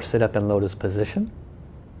floor or sit up in lotus position.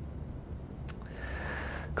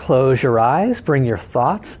 Close your eyes, bring your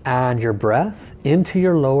thoughts and your breath into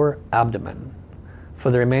your lower abdomen.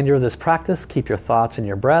 For the remainder of this practice, keep your thoughts and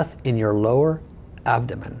your breath in your lower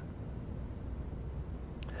abdomen.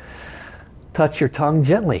 Touch your tongue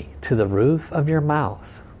gently to the roof of your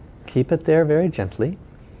mouth. Keep it there very gently.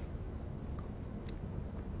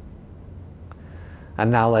 And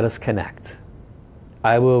now let us connect.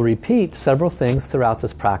 I will repeat several things throughout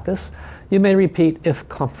this practice. You may repeat if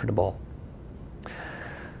comfortable.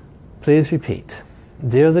 Please repeat.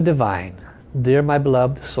 Dear the Divine, dear my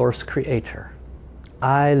beloved Source Creator,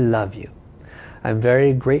 I love you. I'm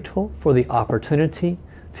very grateful for the opportunity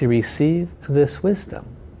to receive this wisdom.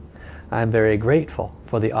 I'm very grateful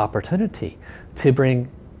for the opportunity to bring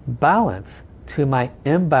balance to my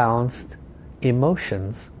imbalanced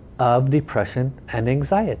emotions of depression and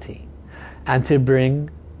anxiety, and to bring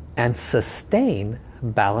and sustain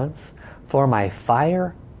balance for my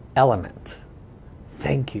fire element.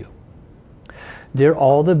 Thank you. Dear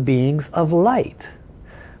all the beings of light,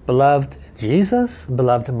 beloved Jesus,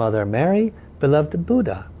 beloved Mother Mary, beloved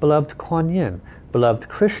Buddha, beloved Kuan Yin, beloved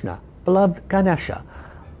Krishna, beloved Ganesha,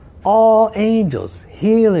 all angels,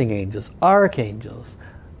 healing angels, archangels,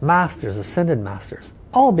 masters, ascended masters,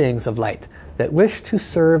 all beings of light that wish to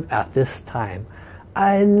serve at this time,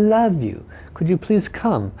 I love you. Could you please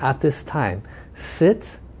come at this time?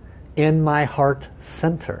 Sit in my heart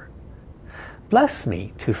center. Bless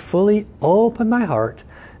me to fully open my heart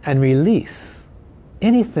and release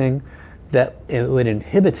anything that it would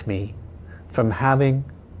inhibit me from having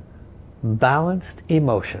balanced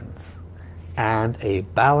emotions and a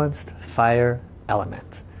balanced fire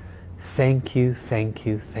element. Thank you, thank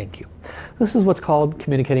you, thank you. This is what's called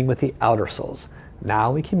communicating with the outer souls.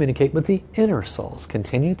 Now we communicate with the inner souls.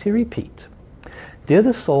 Continue to repeat. Dear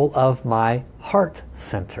the soul of my heart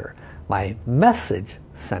center, my message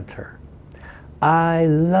center, I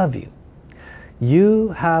love you. You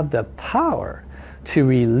have the power to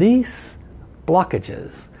release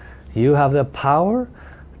blockages. You have the power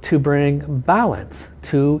to bring balance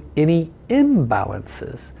to any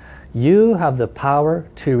imbalances. You have the power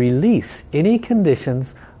to release any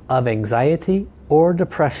conditions of anxiety or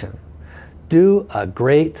depression. Do a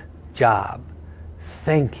great job.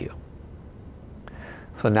 Thank you.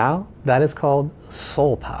 So now that is called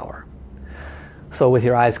soul power. So with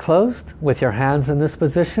your eyes closed, with your hands in this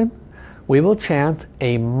position, we will chant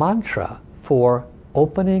a mantra for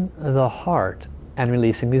opening the heart and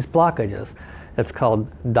releasing these blockages. It's called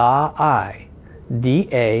Da-I.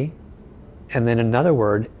 Da, and then another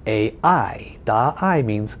word, Ai. Da-ai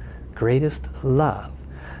means greatest love.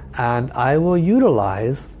 And I will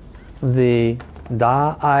utilize the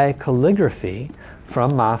Da-ai calligraphy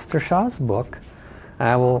from Master Sha's book. And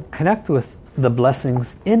I will connect with the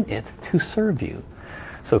blessings in it to serve you.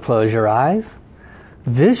 So close your eyes.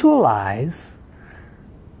 Visualize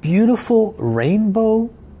beautiful rainbow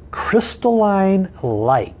crystalline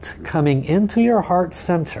light coming into your heart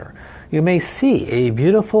center. You may see a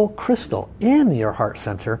beautiful crystal in your heart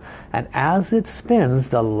center, and as it spins,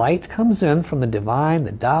 the light comes in from the divine,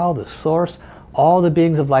 the Tao, the source, all the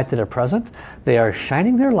beings of light that are present. They are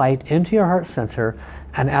shining their light into your heart center,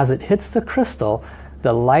 and as it hits the crystal,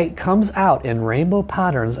 the light comes out in rainbow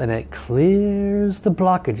patterns and it clears the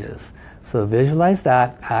blockages. So visualize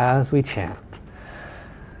that as we chant.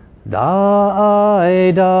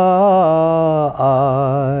 Da-ai, da-ai,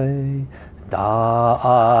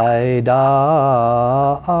 da-ai,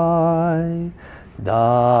 da-ai,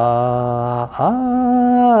 da-ai,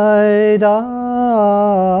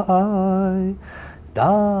 da-ai,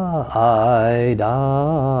 da-ai,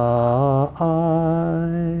 da-ai,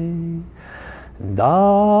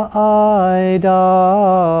 da-ai, da-ai,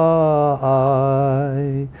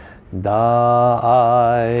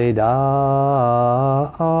 da-ai, da-ai,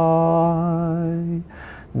 da-ai,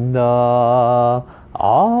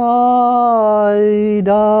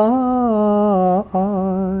 da-ai,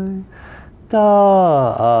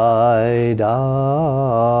 da-ai,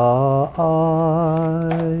 da-ai,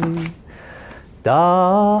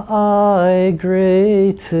 da-ai,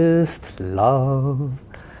 greatest love,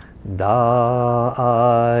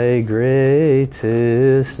 da-ai,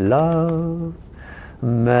 greatest love,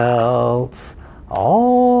 melts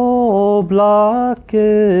all blockages,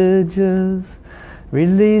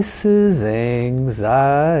 releases anxiety.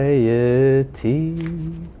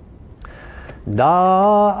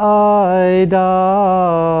 Da-ai,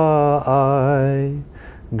 da-ai,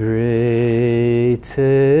 greatest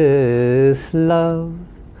love,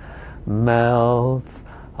 melts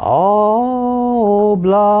all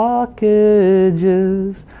blockages,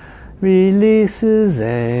 releases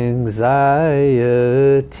anxiety.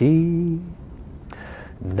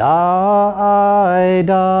 Da-ai,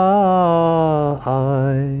 da-ai,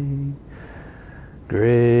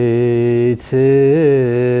 greatest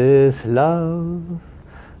love,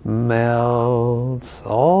 melts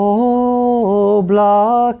all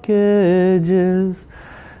blockages,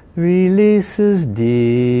 releases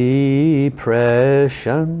depression.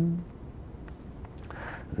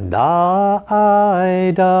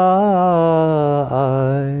 Da-ai, da-ai,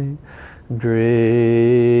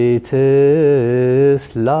 greatest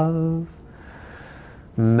love,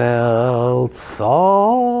 melts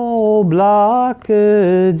all blockages,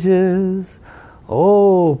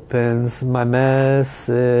 opens my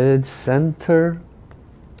message center.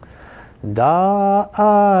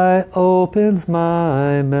 Da-ai, opens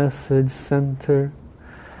my message center.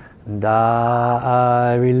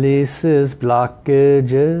 Da-ai, releases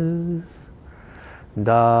blockages.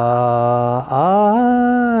 Da-ai,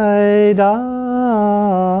 da-ai,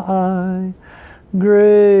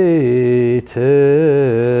 greatest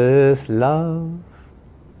love.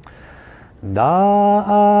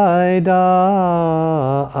 Da-ai, da-ai,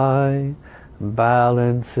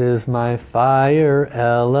 balances my fire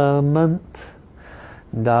element.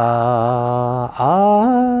 Da-ai,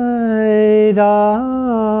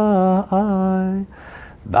 da-ai,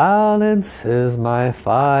 balances my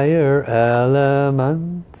fire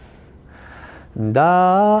elements.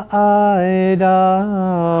 Da-ai,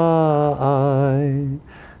 da-ai,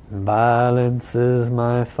 balances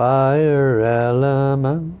my fire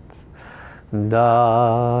elements.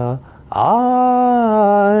 Da-ai,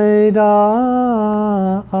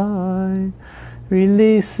 da-ai,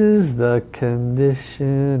 releases the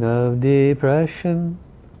condition of depression.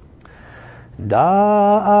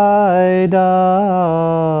 Da-ai,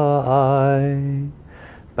 da-ai,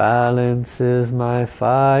 balances my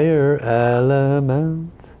fire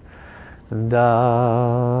element.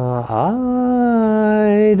 Da-ai,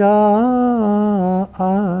 da-ai,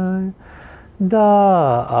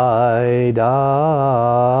 da-ai,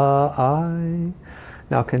 da-ai.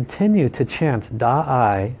 Now continue to chant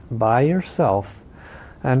Da-ai by yourself,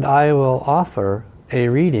 and I will offer a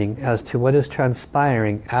reading as to what is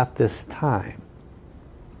transpiring at this time.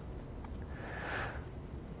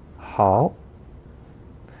 好.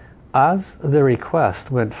 As the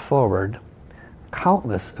request went forward,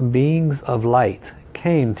 countless beings of light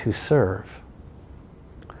came to serve.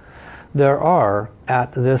 There are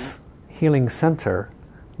at this healing center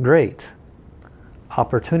great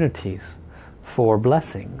opportunities for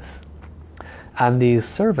blessings. And these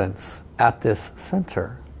servants at this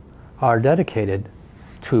center are dedicated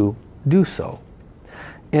to do so.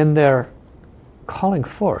 In their calling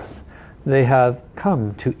forth, they have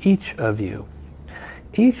come to each of you.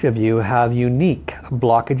 Each of you have unique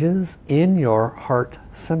blockages in your heart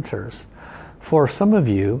centers. For some of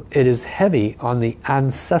you, it is heavy on the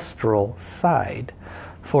ancestral side.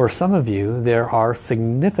 For some of you, there are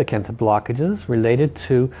significant blockages related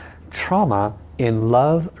to trauma in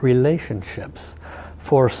love relationships.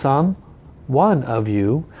 For one of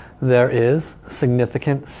you, there is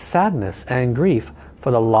significant sadness and grief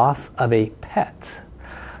for the loss of a pet.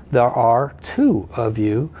 There are two of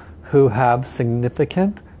you who have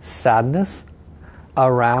significant sadness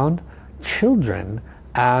around children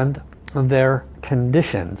and their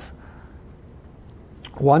conditions.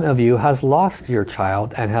 One of you has lost your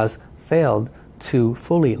child and has failed to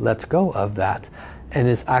fully let go of that and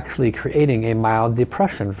is actually creating a mild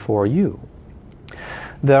depression for you.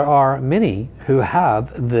 There are many who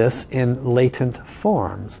have this in latent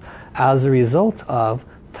forms as a result of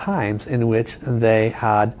times in which they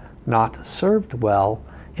had not served well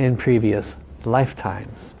in previous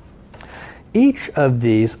lifetimes. Each of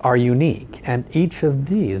these are unique, and each of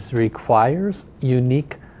these requires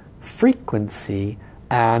unique frequency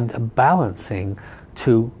and balancing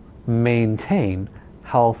to maintain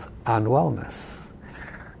health and wellness.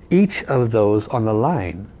 Each of those on the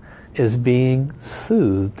line is being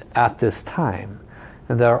soothed at this time.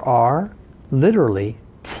 And there are literally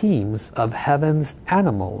teams of heaven's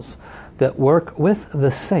animals that work with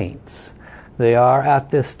the saints. They are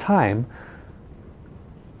at this time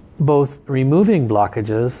both removing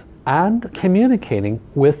blockages and communicating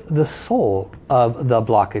with the soul of the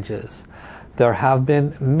blockages. There have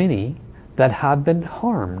been many that have been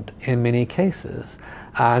harmed in many cases,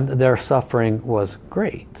 and their suffering was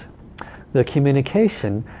great. The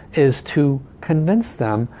communication is to convince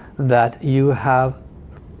them that you have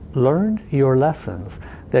learned your lessons,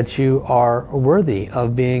 that you are worthy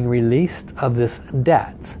of being released of this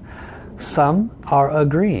debt. Some are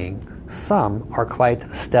agreeing, some are quite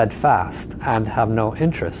steadfast and have no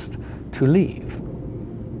interest to leave.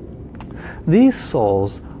 These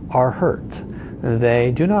souls are hurt.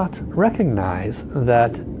 They do not recognize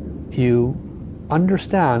that you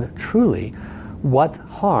understand truly what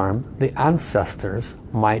harm the ancestors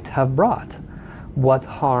might have brought, what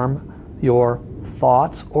harm your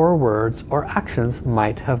thoughts or words or actions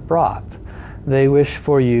might have brought. They wish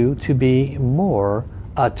for you to be more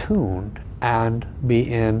attuned and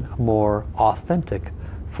be in more authentic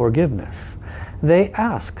forgiveness. They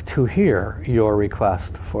ask to hear your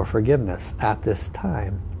request for forgiveness at this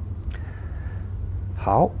time.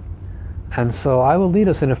 How? And so I will lead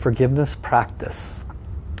us in a forgiveness practice.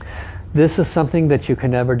 This is something that you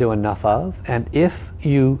can never do enough of, and if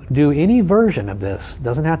you do any version of this,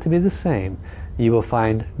 doesn't have to be the same, you will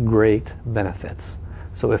find great benefits.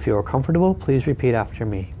 So if you're comfortable, please repeat after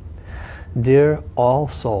me. Dear all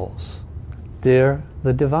souls, dear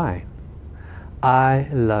the Divine, I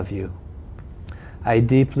love you. I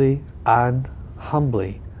deeply and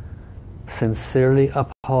humbly, sincerely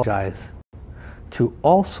apologize to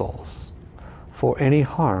all souls for any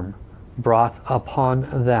harm brought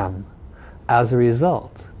upon them as a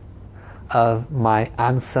result of my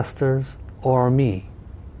ancestors or me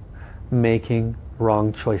making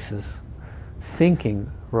wrong choices,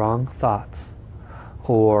 thinking wrong thoughts,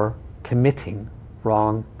 or committing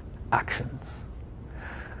wrong actions.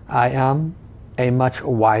 I am a much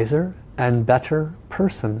wiser and better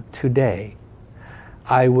person today.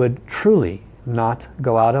 I would truly not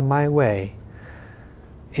go out of my way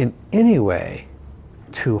in any way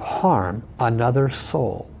to harm another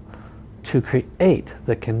soul, to create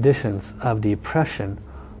the conditions of depression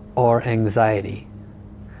or anxiety.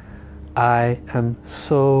 I am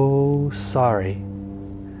so sorry.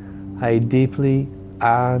 I deeply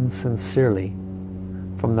and sincerely,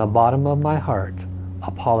 from the bottom of my heart,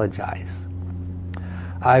 apologize.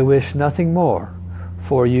 I wish nothing more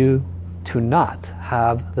for you to not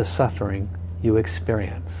have the suffering you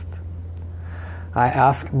experienced. I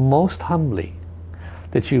ask most humbly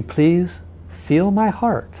that you please feel my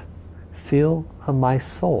heart, feel my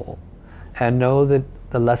soul, and know that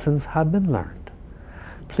the lessons have been learned.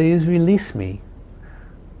 Please release me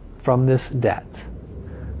from this debt.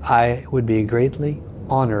 I would be greatly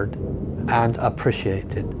honored and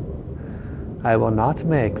appreciated. I will not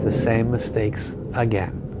make the same mistakes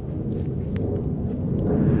again.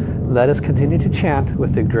 Let us continue to chant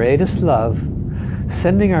with the greatest love,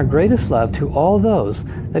 sending our greatest love to all those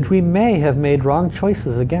that we may have made wrong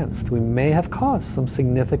choices against. We may have caused some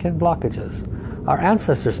significant blockages. our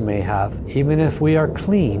ancestors may have. Even if we are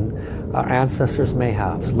clean, our ancestors may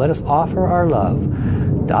have. So let us offer our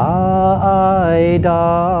love. Dai,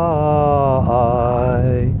 dai,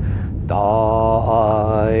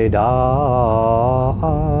 dai, dai, dai,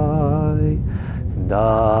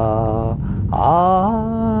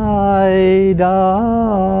 dai,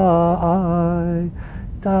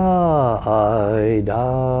 dai,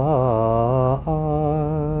 dai.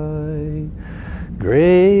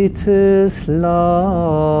 Greatest love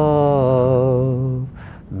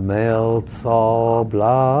melts all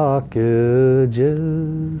blockages.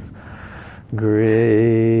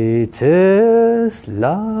 Greatest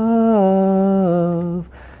love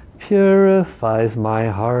purifies my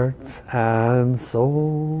heart and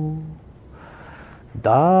soul.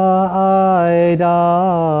 Dai,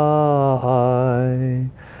 dai,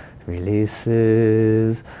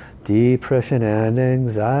 releases depression and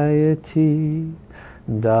anxiety.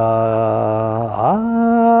 Dai,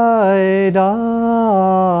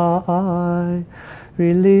 dai,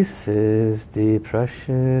 releases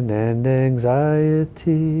depression and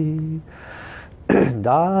anxiety.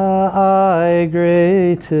 Thy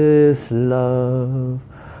greatest love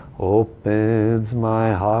opens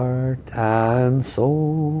my heart and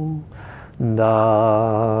soul.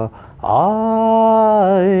 Thy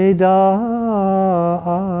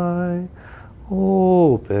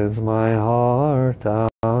opens my heart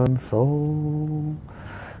and soul.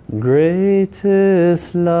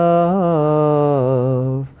 Greatest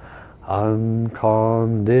love,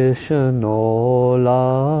 unconditional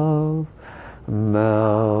love,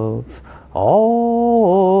 melts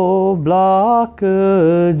all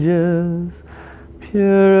blockages,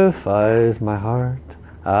 purifies my heart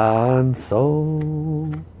and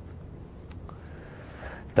soul.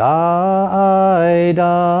 Dai,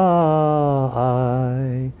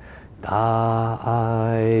 dai, dai,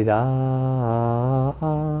 dai, dai,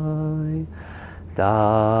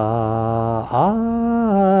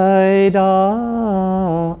 dai,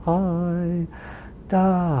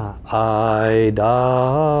 dai, dai.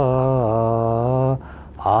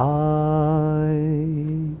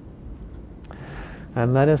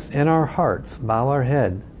 And let us in our hearts bow our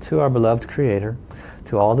head to our beloved Creator,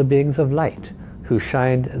 to all the beings of light who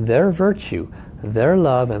shined their virtue, their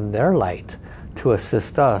love and their light to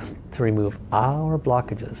assist us to remove our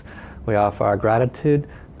blockages. We offer our gratitude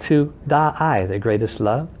to Da'ai, the greatest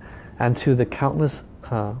love, and to the countless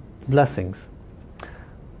blessings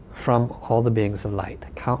from all the beings of light.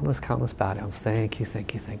 Countless, countless bow downs. Thank you,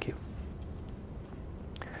 thank you, thank you.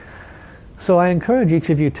 So I encourage each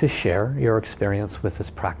of you to share your experience with this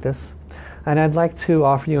practice. And I'd like to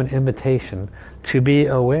offer you an invitation to be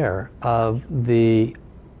aware of the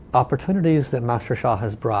opportunities that Master Sha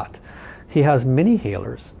has brought. He has many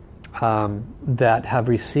healers that have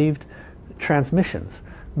received transmissions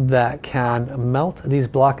that can melt these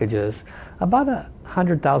blockages about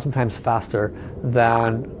 100,000 times faster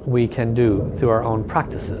than we can do through our own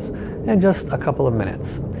practices in just a couple of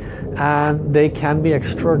minutes. And they can be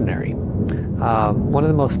extraordinary. One of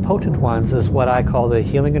the most potent ones is what I call the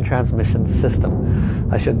healing and transmission system.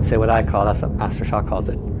 I shouldn't say what I call, that's what Master Sha calls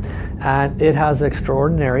it. And it has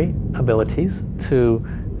extraordinary abilities to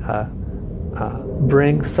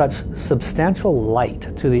bring such substantial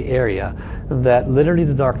light to the area that literally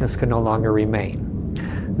the darkness can no longer remain.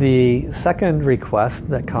 The second request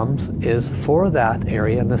that comes is for that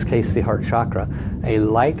area, in this case the heart chakra, a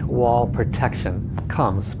light wall protection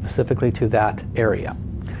comes specifically to that area.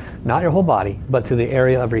 Not your whole body, but to the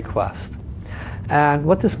area of request. And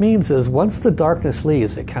what this means is once the darkness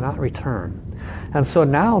leaves, it cannot return. And so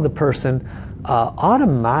now the person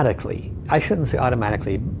automatically, I shouldn't say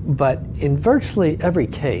automatically, but in virtually every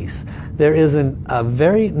case, there is a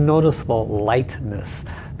very noticeable lightness,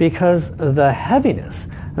 because the heaviness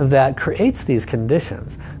that creates these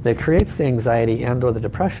conditions, that creates the anxiety and or the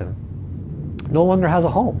depression, no longer has a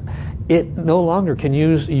home. It no longer can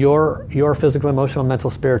use your physical, emotional,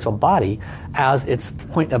 mental, spiritual body as its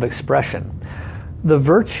point of expression. The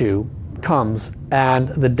virtue comes and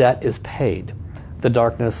the debt is paid. The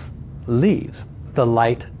darkness leaves. The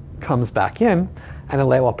light comes back in and the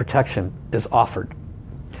light wall protection is offered.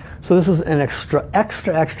 So this is an extra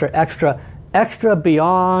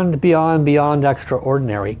beyond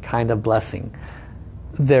extraordinary kind of blessing.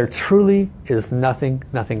 There truly is nothing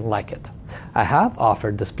like it. I have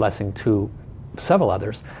offered this blessing to several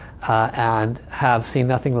others and have seen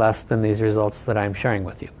nothing less than these results that I'm sharing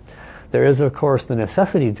with you. There is of course the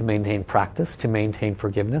necessity to maintain practice, to maintain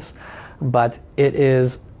forgiveness, but it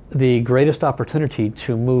is the greatest opportunity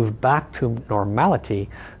to move back to normality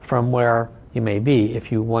from where you may be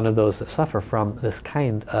if you're one of those that suffer from this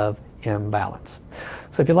kind of imbalance.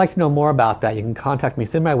 So if you'd like to know more about that, you can contact me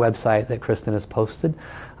through my website that Kristen has posted,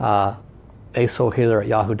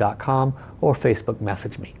 asoulhealer@yahoo.com, or Facebook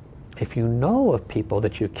message me. If you know of people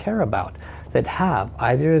that you care about that have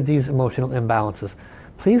either of these emotional imbalances,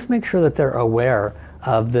 please make sure that they're aware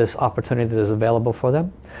of this opportunity that is available for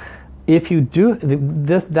them. If you do,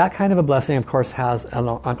 that kind of a blessing, of course, has an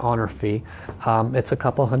honor fee. It's a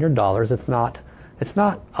couple $100. It's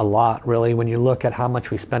not a lot, really, when you look at how much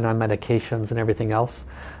we spend on medications and everything else.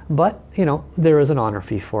 But, you know, there is an honor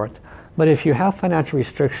fee for it. But if you have financial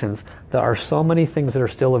restrictions, there are so many things that are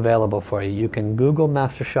still available for you. You can Google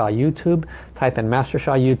Master Sha YouTube, type in Master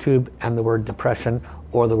Sha YouTube and the word depression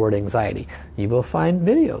or the word anxiety. You will find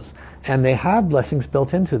videos, and they have blessings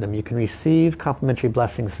built into them. You can receive complimentary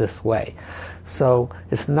blessings this way. So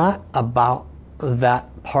it's not about that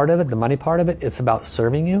part of it, the money part of it, it's about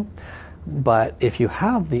serving you. But if you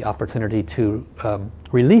have the opportunity to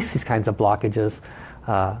release these kinds of blockages,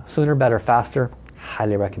 sooner, better, faster,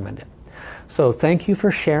 highly recommend it. So thank you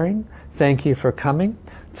for sharing. Thank you for coming.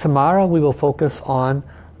 Tomorrow we will focus on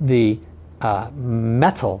the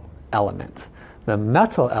metal element. The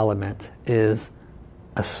metal element is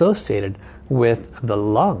associated with the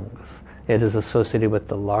lungs. It is associated with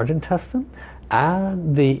the large intestine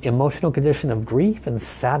and the emotional condition of grief and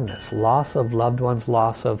sadness, loss of loved ones,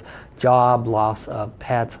 loss of job, loss of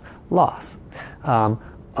pets, loss.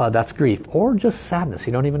 That's grief, or just sadness.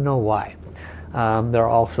 You don't even know why. There are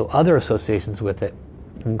also other associations with it,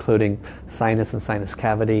 including sinus and sinus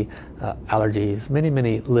cavity, allergies,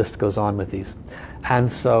 many list goes on with these.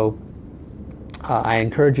 And so I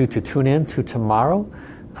encourage you to tune in to tomorrow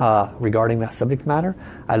regarding that subject matter.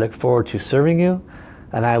 I look forward to serving you,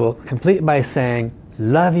 and I will complete by saying,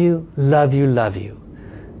 love you, love you, love you.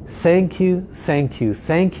 Thank you, thank you,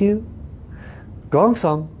 thank you. Gong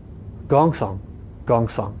song, gong song, gong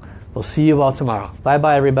song. We'll see you all tomorrow. Bye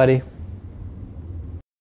bye, everybody.